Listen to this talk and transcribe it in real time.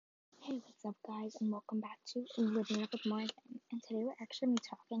Hey, what's up, guys, and welcome back to Living It Up with Morgan. And today we're actually going to be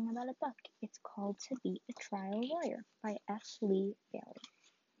talking about a book. It's called To Be a Trial Lawyer by F. Lee Bailey.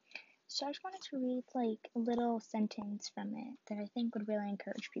 So I just wanted to read a little sentence from it that I think would really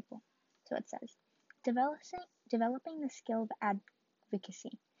encourage people. So it says, developing the skill of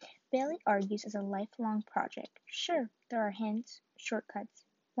advocacy. Bailey argues is a lifelong project. Sure, there are hints, shortcuts,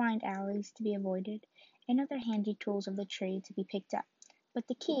 blind alleys to be avoided, and other handy tools of the trade to be picked up. But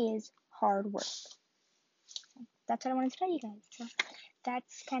the key is hard work. That's what I wanted to tell you guys. So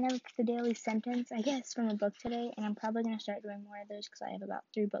that's kind of the daily sentence, I guess, from a book today. And I'm probably going to start doing more of those because I have about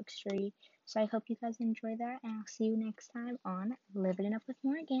 3 books to read. So I hope you guys enjoy that. And I'll see you next time on Living It Up with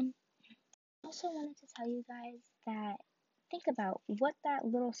Morgan. I also wanted to tell you guys that think about what that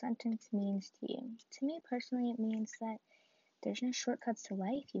little sentence means to you. To me personally, it means that there's no shortcuts to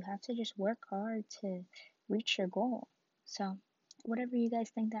life. You have to just work hard to reach your goal. So whatever you guys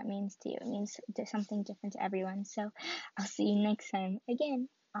think that means to you, it means something different to everyone. So I'll see you next time again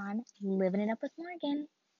on Living It Up with Morgan.